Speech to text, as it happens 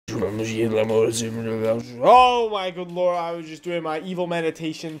Oh my good lord, I was just doing my evil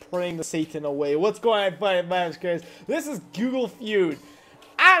meditation, praying the Satan away. What's going on, my guys? This is Google Feud.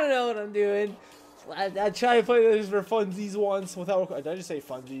 I don't know what I'm doing. I tried to play this for funsies once without. Did I just say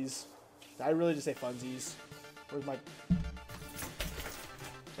funsies? Did I really just say funsies? Where's my?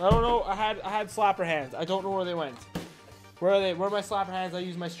 I don't know. I had slapper hands. I don't know where they went. Where are they? Where are my slapper hands? I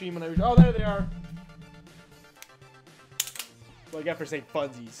use my stream when I. Oh, there they are. What I got for saying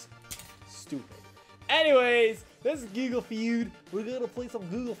funsies. Stupid. Anyways, this is Google Feud. We're gonna play some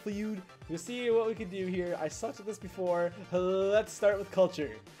Google Feud. We'll see what we can do here. I sucked at this before. Let's start with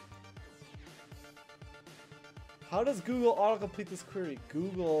culture. How does Google autocomplete this query?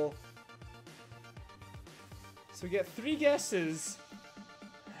 Google. So we get 3 guesses.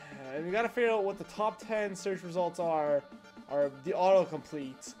 And we gotta figure out what the top 10 search results are the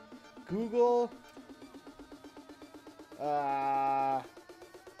autocomplete. Google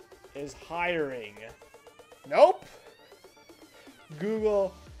is hiring. Nope.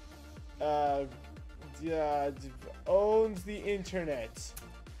 Google owns the internet.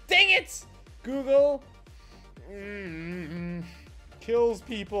 Dang it! Google kills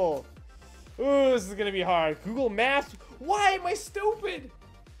people. Ooh, this is gonna be hard. Google Maps. Why am I stupid?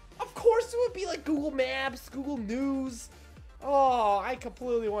 Of course it would be like Google Maps, Google News. Oh, I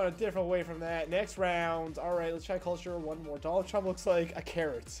completely went a different way from that. Next round. All right, let's try culture one more. Donald Trump looks like a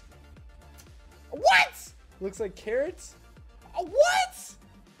carrot. What? Looks like carrots? What?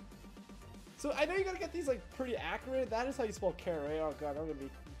 So I know you gotta get these like pretty accurate. That is how you spell carrot, right? Oh god, I'm gonna be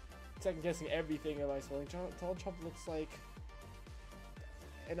second guessing everything in my spelling. Donald Trump looks like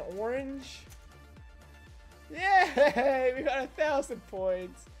an orange. Yay! We got 1,000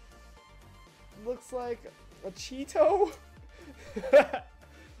 points. Looks like a Cheeto.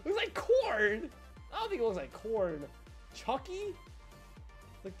 Looks like corn. I don't think it looks like corn. Chucky?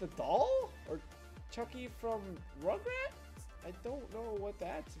 Like the doll? Or Chucky from Rugrats? I don't know what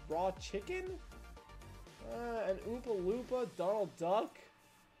that's. Raw chicken? An Oompa Loompa? Donald Duck?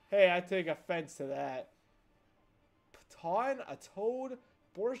 Hey, I take offense to that. Baton? A toad?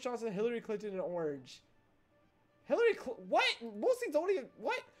 Boris Johnson, Hillary Clinton, and orange. What? Most things don't even.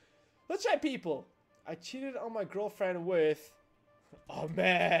 What? Let's try people. I cheated on my girlfriend with. Oh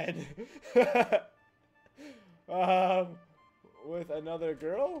man. With another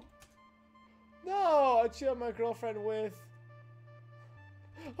girl? No, I cheated on my girlfriend with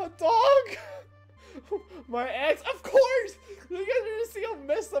a dog. My ex, of course. You guys are gonna see how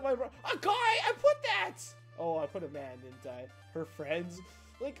messed up my bro. A guy. I put that. Oh, I put a man, didn't I? Her friends.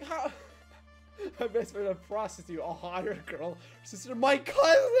 Like how? I best friend a prostitute, a hotter girl, sister, my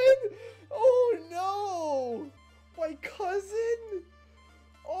cousin. Oh no, my cousin.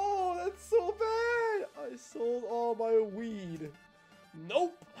 Oh, that's so bad. I sold all my weed.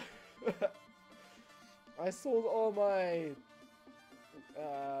 Nope. I sold all my.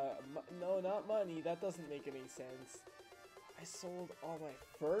 No, not money. That doesn't make any sense. I sold all my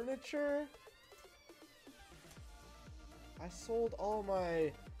furniture. I sold all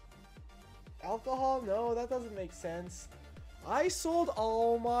my. Alcohol? No, that doesn't make sense. I sold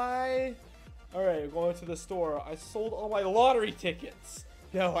all my... Alright, we're going to the store. I sold all my lottery tickets.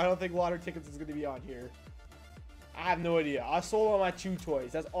 No, I don't think lottery tickets is going to be on here. I have no idea. I sold all my chew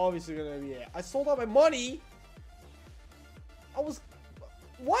toys. That's obviously going to be it. I sold all my money. I was...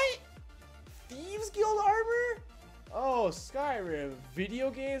 What? Thieves Guild armor? Oh, Skyrim. Video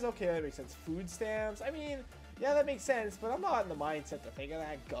games? Okay, that makes sense. Food stamps? I mean... Yeah, that makes sense, but I'm not in the mindset to think of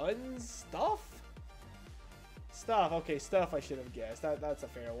that. Guns? Stuff? Okay, stuff I should have guessed. That's a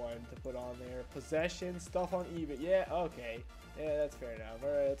fair one to put on there. Possession, stuff on eBay. Yeah, okay. Yeah, that's fair enough.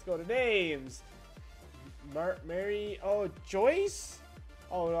 Alright, let's go to names. Mary... Oh, Joyce?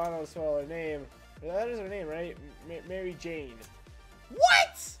 Oh, no, I don't spell her name. That is her name, right? Mary Jane.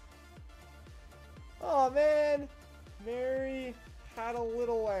 What? Oh, man. Mary had a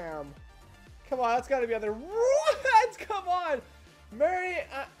little lamb. Come on, that's gotta be on there. What? Come on, Mary.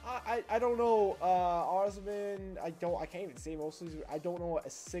 I don't know. Osmond. I can't even say most of these. I don't know a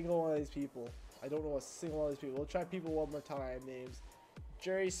single one of these people. We'll try people one more time. Names.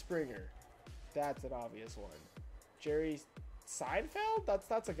 Jerry Springer. That's an obvious one. Jerry Seinfeld.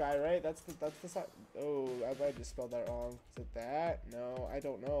 That's a guy, right? That's the side. Oh, I might have just spelled that wrong. Is it that? No, I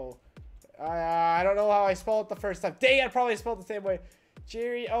don't know. I don't know how I spelled it the first time. Dang, I probably spelled it the same way.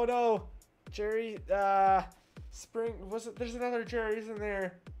 Jerry. Oh no. Jerry, Spring, there's another Jerry, isn't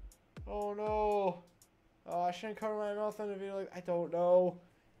there? Oh no. Oh, I shouldn't cover my mouth on a video like, I don't know.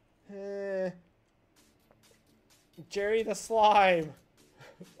 Jerry the Slime.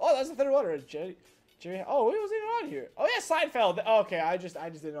 Oh, that's the third one, right? Jerry. Oh, it wasn't even on here. Oh yeah, Seinfeld. Okay, I just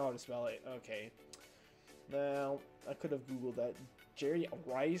didn't know how to spell it. Okay. Now I could have googled that. Jerry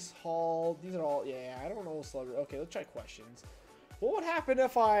Rice Hall. These are all. Yeah, I don't know celebrity. Okay, let's try questions. What would happen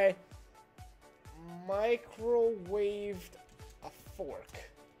if I microwaved a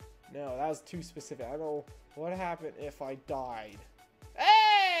fork? No, that was too specific. I don't know what happened if I died.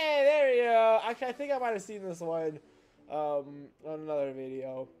 Hey, there you go. Actually, I think I might have seen this one on another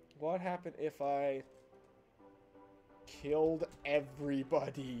video. What happened if I killed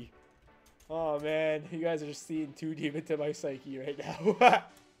everybody? Oh man, you guys are just seeing too deep into my psyche right now.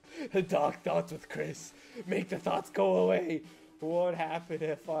 The dark thoughts with Chris. Make the thoughts go away. What happened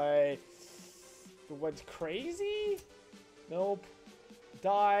if I went crazy? Nope.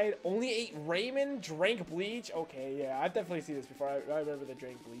 Died. Only ate ramen. Drank bleach. Okay, yeah, I've definitely seen this before. I remember the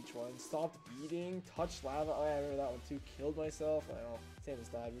drank bleach one. Stopped beating. Touched lava. Oh, yeah, I remember that one too. Killed myself. I don't know. Same as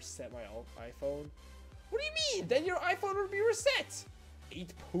died. Reset my iPhone. What do you mean? Then your iPhone would be reset.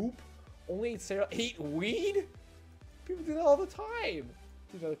 Ate poop. Only ate cereal. Ate weed? People do that all the time.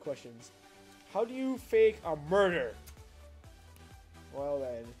 These other questions. How do you fake a murder? Well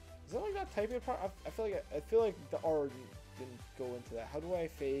then. Is that like not typing part? I feel like the R didn't go into that. How do I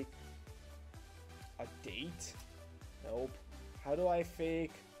fake a date? Nope. How do I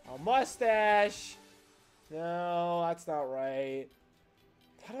fake a mustache? No, that's not right.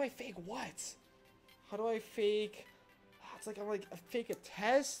 How do I fake what? How do I fake? It's like I'm like fake a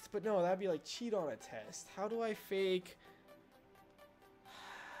test, but no, that'd be like cheat on a test. How do I fake?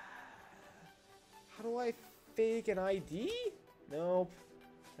 How do I fake an ID? Nope.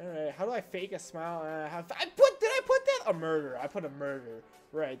 All right. How do I fake a smile? Did I put that? A murder. I put a murder.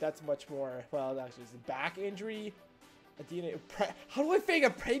 Right. That's much more. Well, actually, it's a back injury. A DNA. How do I fake a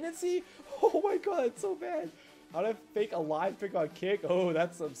pregnancy? Oh my god, it's so bad. How do I fake a live pick on kick? Oh,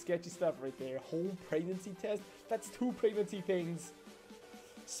 that's some sketchy stuff right there. Home pregnancy test? That's 2 pregnancy things.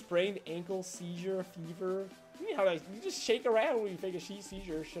 Sprained ankle, seizure, fever. You mean how do you just shake around when you fake a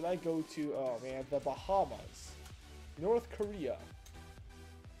seizure? Should I go to, oh man, the Bahamas? North Korea.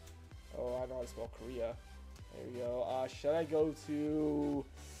 Oh, I know how to spell Korea. There we go. Should I go to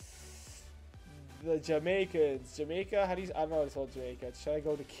the Jamaicans? Jamaica? How do you, I don't know how to spell Jamaica. Should I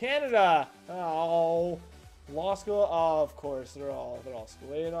go to Canada? Oh. Law school? Oh, of course, they're all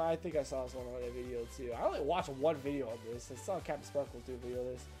school. You know, I think I saw this one on a video too. I only watched one video on this. I saw Captain Sparkles do a video of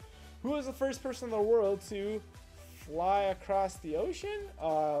this. Who was the first person in the world to fly across the ocean?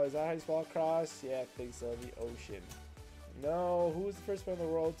 Is that how you spell across? Yeah, I think so. The ocean. No, who was the first one in the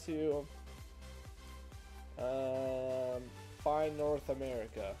world to find North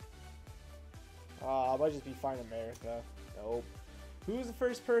America? I might just be find America. Nope. Who was the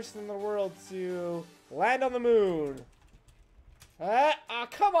first person in the world to land on the moon?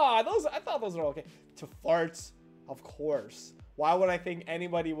 Come on. I thought those were okay. To farts, of course. Why would I think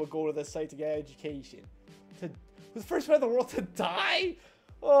anybody would go to this site to get education? Who's the first one in the world to die?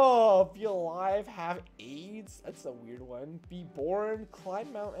 Oh, be alive, have AIDS. That's a weird one. Be born,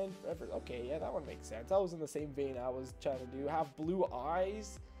 climb Mount Everest. Okay, yeah, that one makes sense. That was in the same vein I was trying to do. Have blue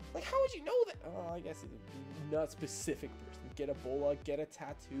eyes. Like, how would you know that? Oh, I guess it's not specific person. Get Ebola, get a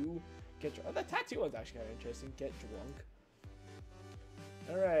tattoo, get drunk. The tattoo one's actually kind of interesting. Get drunk.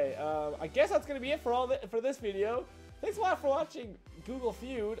 All right, I guess that's gonna be it for this video. Thanks a lot for watching Google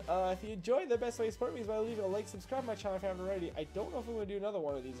Feud. If you enjoyed, the best way to support me is by leaving a like, subscribe to my channel if you haven't already. I don't know if I'm gonna do another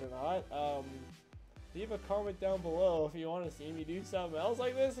one of these or not. Leave a comment down below if you want to see me do something else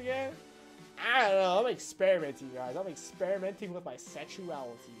like this again. I don't know. I'm experimenting, guys. I'm experimenting with my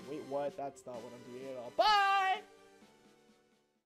sexuality. Wait, what? That's not what I'm doing at all. Bye!